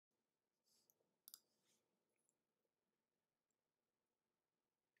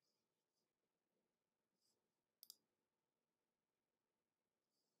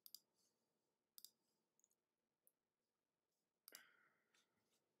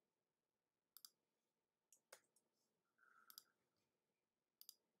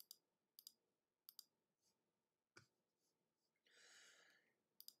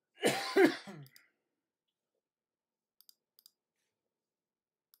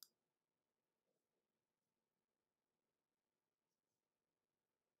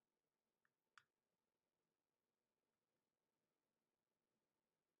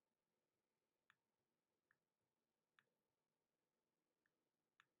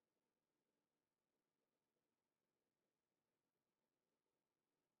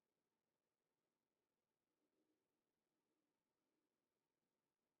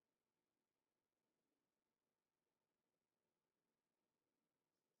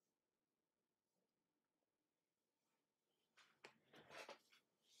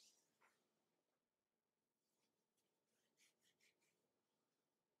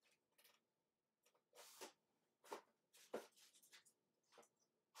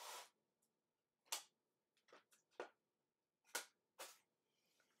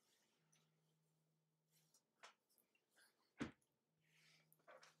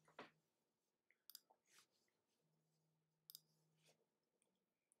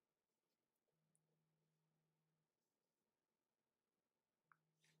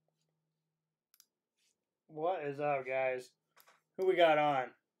What is up, guys? Who we got on?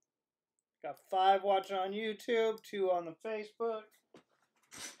 Got 5 watching on YouTube, 2 on the Facebook.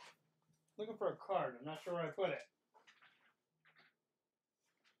 Looking for a card. I'm not sure where I put it.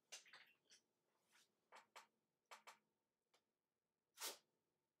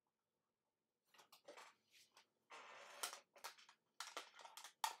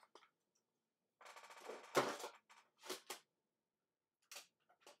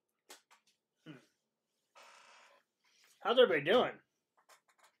 How's everybody doing?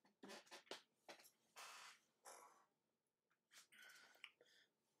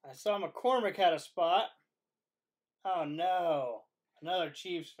 I saw McCormick had a spot. Oh no. Another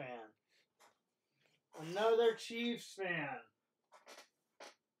Chiefs fan. Another Chiefs fan.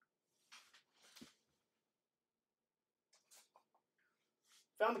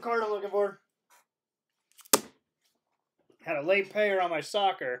 Found the card I'm looking for. Had a late payer on my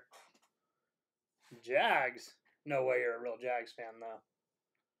soccer. Jags. No way you're a real Jags fan, though.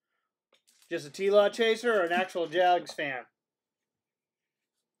 Just a T-Law chaser or an actual Jags fan?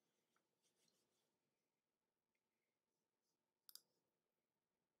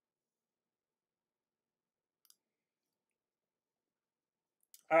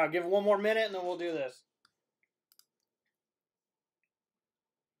 All right, give it one more minute and then we'll do this.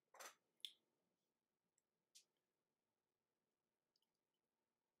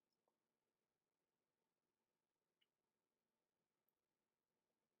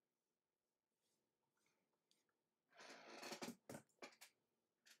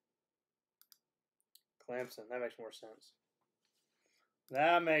 Clemson, that makes more sense.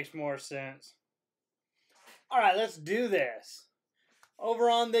 That makes more sense. All right, let's do this. Over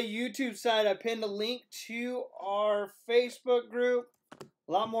on the YouTube side, I pinned a link to our Facebook group.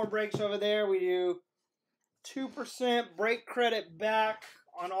 A lot more breaks over there. We do 2% break credit back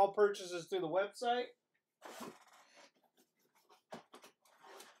on all purchases through the website.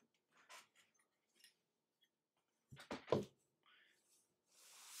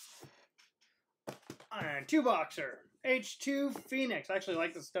 And 2-boxer, H2 Phoenix. I actually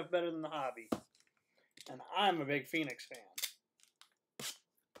like this stuff better than the hobby. And I'm a big Phoenix fan.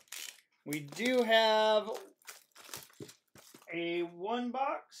 We do have a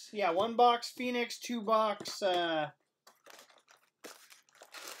 1-box. Yeah, 1-box Phoenix, 2-box.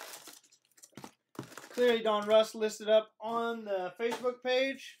 Clearly Don Russ listed up on the Facebook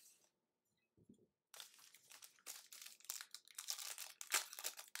page.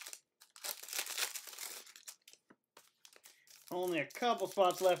 Only a couple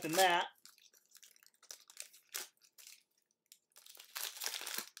spots left in that.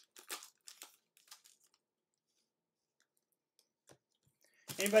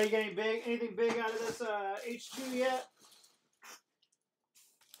 Anybody get anything big out of this H2 yet?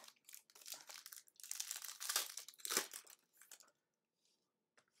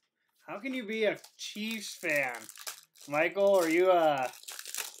 How can you be a Chiefs fan? Michael, are you a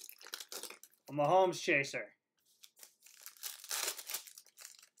Mahomes chaser?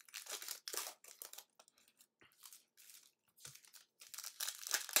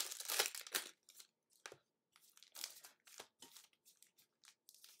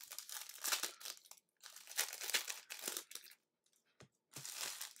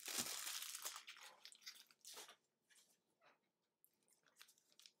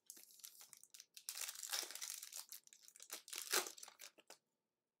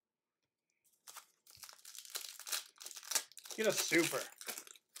 Get a super.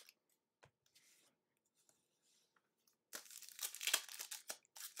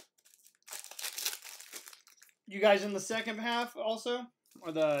 You guys in the second half also?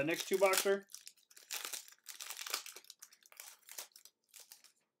 Or the next 2-boxer?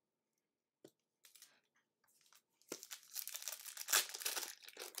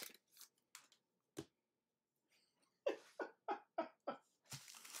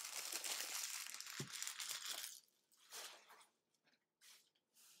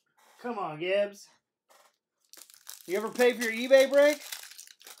 Come on, Gibbs. You ever pay for your eBay break?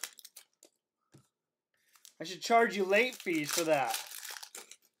 I should charge you late fees for that.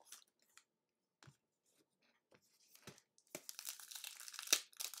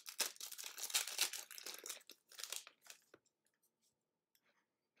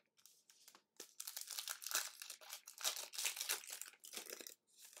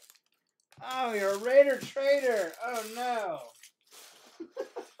 Oh, you're a Raider trader. Oh, no.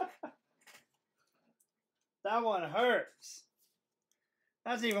 That one hurts.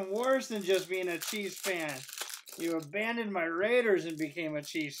 That's even worse than just being a Chiefs fan. You abandoned my Raiders and became a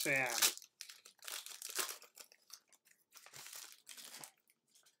Chiefs fan.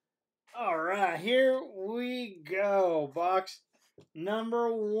 All right, here we go. Box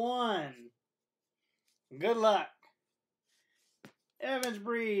number 1. Good luck. Evans,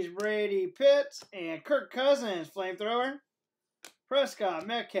 Breeze, Brady, Pitts, and Kirk Cousins, Flamethrower. Prescott,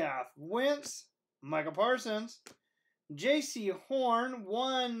 Metcalf, Wentz, Michael Parsons. J.C. Horn,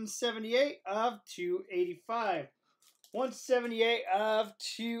 178 of 285. 178 of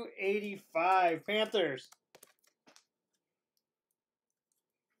 285. Panthers.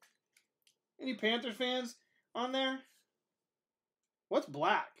 Any Panthers fans on there? What's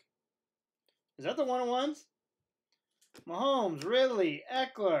black? Is that the one-on-ones? Mahomes, Ridley,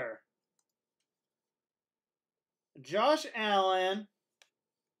 Eckler. Josh Allen,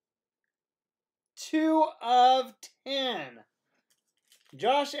 2 of 10.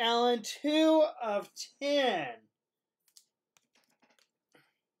 Josh Allen, 2 of 10.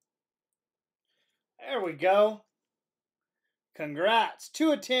 There we go. Congrats.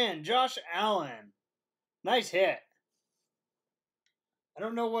 2 of 10. Josh Allen. Nice hit. I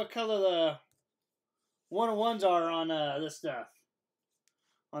don't know what color the one-on-ones are on this stuff.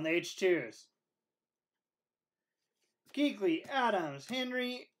 On the H2s. Geekley, Adams,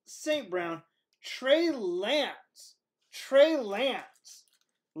 Henry, St. Brown, Trey Lance. Trey Lance.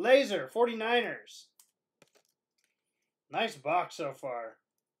 Laser, 49ers. Nice box so far.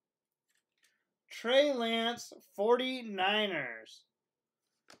 Trey Lance, 49ers.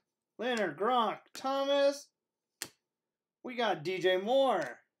 Leonard, Gronk, Thomas. We got DJ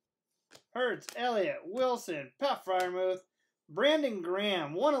Moore. Hurts, Elliott, Wilson, Pat Freiermuth, Brandon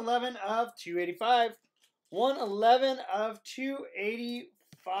Graham, 111 of 285. 111 of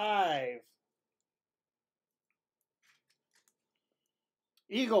 285.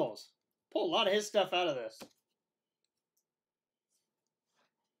 Eagles. Pull a lot of his stuff out of this.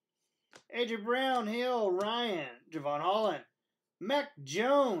 AJ Brown, Hill, Ryan, Javon Holland, Mac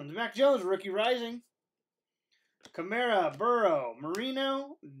Jones. Mac Jones, rookie rising. Kamara, Burrow,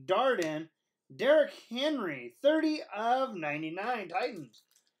 Marino, Darden, Derrick Henry, 30 of 99 Titans.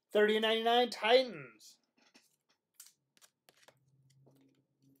 30 of 99 Titans.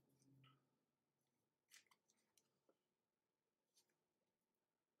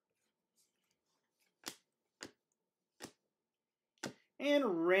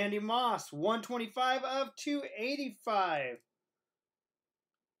 And Randy Moss, 125 of 285.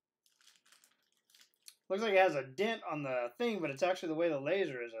 Looks like it has a dent on the thing, but it's actually the way the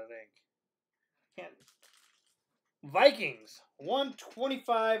laser is, I think. Can't. Vikings,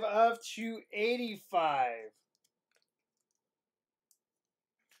 125 of 285.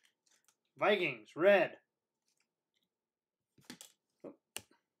 Vikings, red.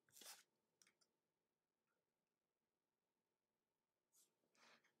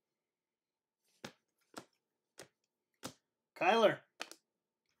 Kyler.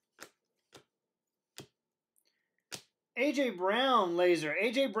 AJ Brown laser.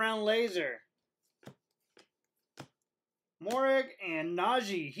 AJ Brown laser. Morig and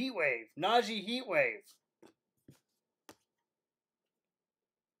Najee Heatwave. Najee Heatwave.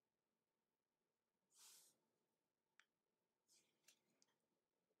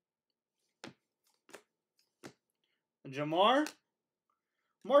 Jamar.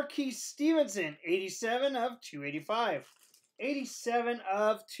 Marquise Stevenson. 87 of 285. 87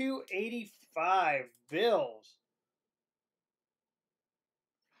 of 285. Bills.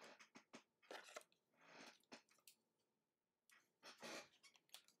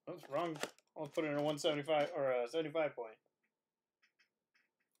 That's wrong. I'll put it in a 175 or a 75 point.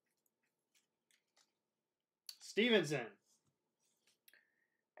 Stevenson.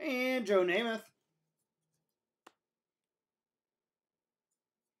 And Joe Namath.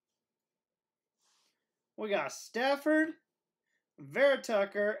 We got Stafford, Vera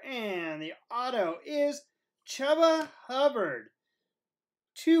Tucker, and the auto is Chuba Hubbard.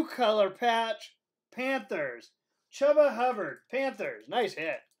 2-color patch, Panthers. Chuba Hubbard, Panthers. Nice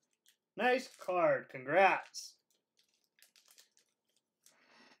hit. Nice card. Congrats.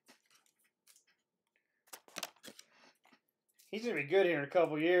 He's going to be good here in a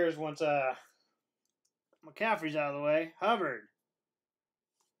couple years once McCaffrey's out of the way. Hubbard.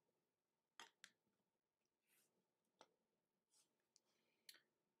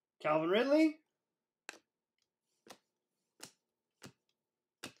 Calvin Ridley.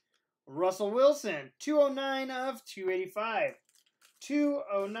 Russell Wilson. 209 of 285.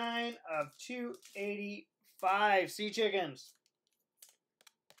 209 of 285. Sea Chickens.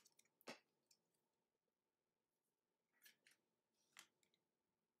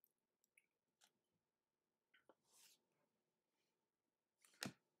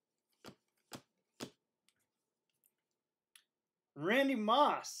 Randy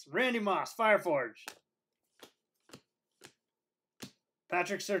Moss. Randy Moss, Fireforge.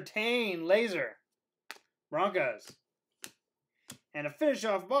 Patrick Surtain, Laser. Broncos. And to finish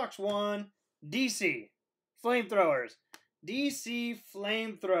off box 1, DC. Flamethrowers. DC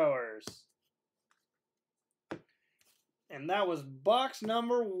Flamethrowers. And that was box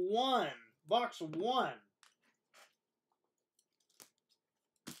number 1. Box 1.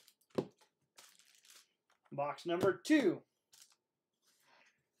 Box number 2.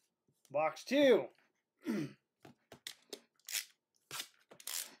 Box 2.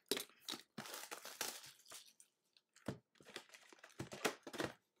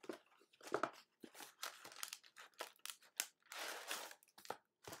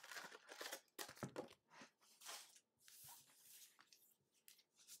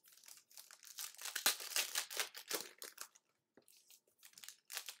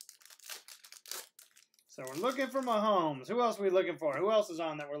 So we're looking for Mahomes. Who else are we looking for? Who else is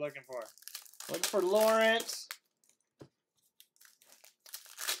on that we're looking for? Looking for Lawrence.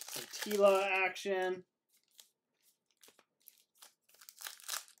 Some Tila action.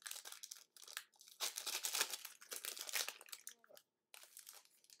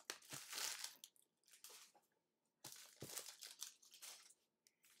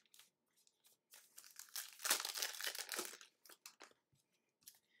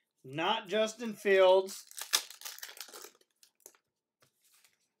 Not Justin Fields.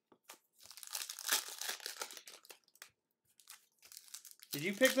 Did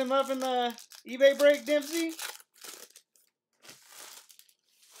you pick them up in the eBay break, Dempsey?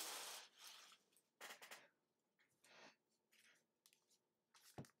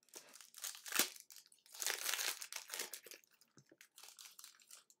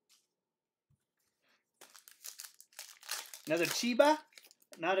 Another Chiba?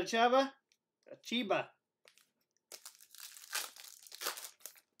 Not a Chaba? A Chiba.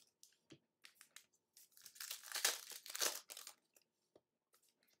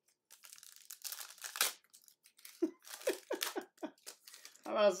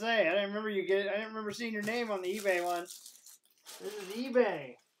 How about to say? I didn't remember seeing your name on the eBay one. This is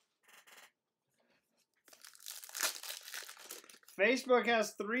eBay. Facebook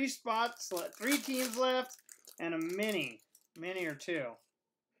has 3 spots, 3 teams left, and a mini or 2.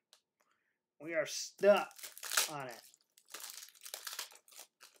 We are stuck on it.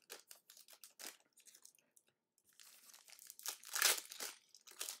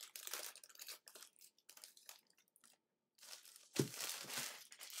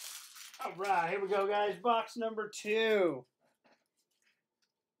 All right, here we go, guys. Box number 2.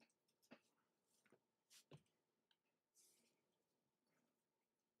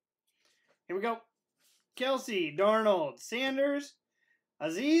 Here we go. Kelsey, Darnold, Sanders,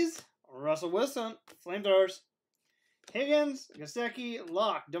 Aziz, Russell Wilson, Flamethrowers, Higgins, Gesicki,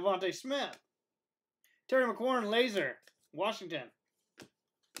 Locke, Devontae Smith, Terry McLaurin, Laser, Washington,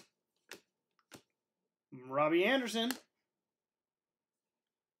 Robbie Anderson.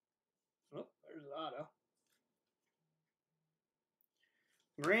 Oh, there's the auto.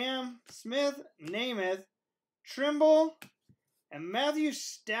 Graham, Smith, Namath, Trimble, and Matthew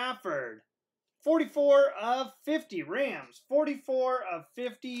Stafford. 44 of 50 Rams. 44 of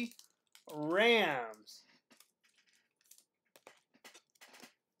 50 Rams.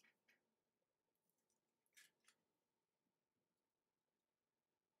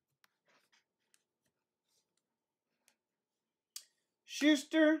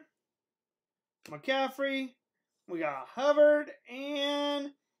 Schuster, McCaffrey, we got Hubbard,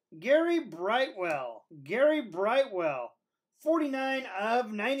 and Gary Brightwell. Gary Brightwell. 49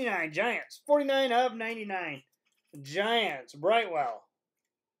 of 99 Giants. 49 of 99 Giants. Brightwell.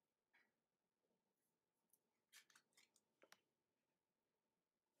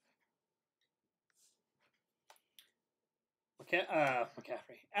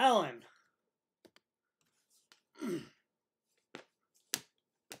 McCaffrey. Allen.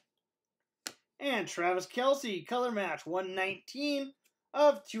 And Travis Kelce. Color match. 119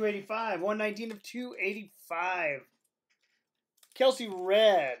 of 285. 119 of 285. Kelce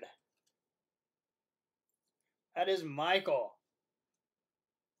red. That is Michael.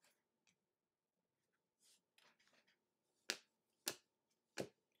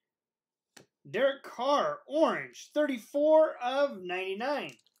 Derek Carr, orange, 34 of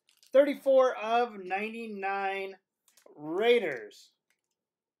 99. 34 of 99 Raiders.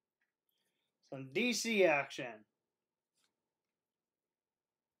 Some DC action.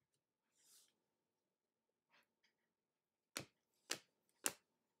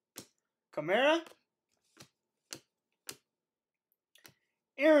 Kamara.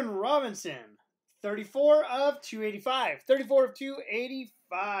 Aaron Robinson, 34 of 285. 34 of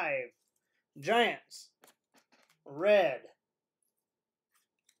 285. Giants. Red.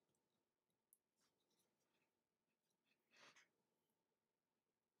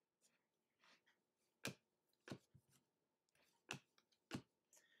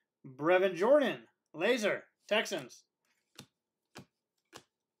 Brevin Jordan. Laser. Texans.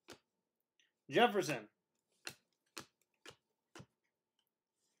 Jefferson.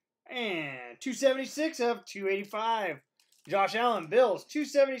 And 276 of 285. Josh Allen. Bills.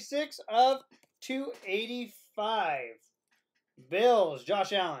 276 of 285. Bills.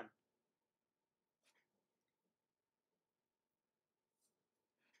 Josh Allen.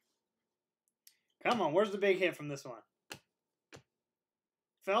 Come on, where's the big hit from this one?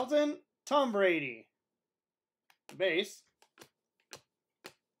 Felton, Tom Brady. Base.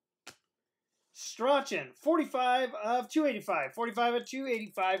 Strachan, 45 of 285. 45 of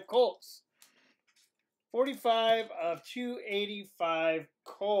 285 Colts. 45 of 285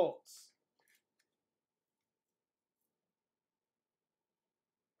 Colts.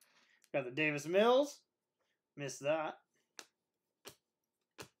 Got the Davis Mills. Missed that.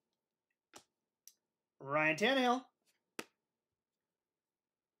 Ryan Tannehill.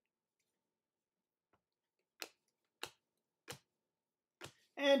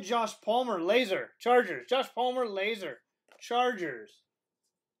 And Josh Palmer, Laser. Chargers. Josh Palmer, Laser. Chargers.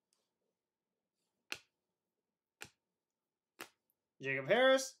 Jacob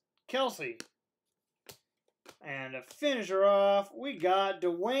Harris, Kelsey. And to finish her off, we got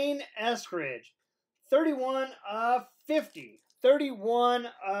Dwayne Eskridge. 31 of 50. 31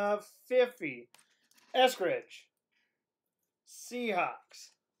 of 50. Eskridge. Seahawks.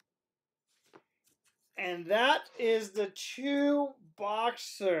 And that is the 2-boxer.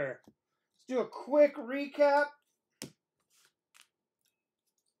 Let's do a quick recap.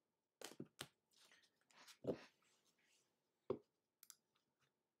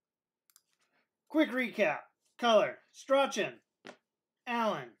 Quick recap. Color. Strachan.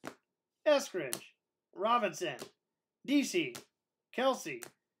 Allen. Eskridge. Robinson. DC. Kelsey.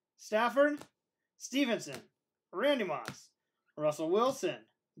 Stafford. Stevenson. Randy Moss. Russell Wilson.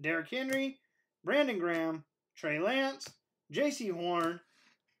 Derrick Henry. Brandon Graham. Trey Lance. J.C. Horn.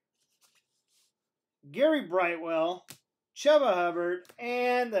 Gary Brightwell. Chuba Hubbard.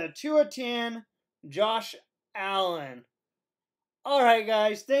 And the 2 of 10, Josh Allen. All right,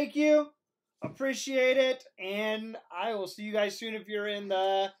 guys. Thank you. Appreciate it. And I will see you guys soon if you're in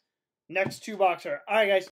the next 2-boxer. All right, guys.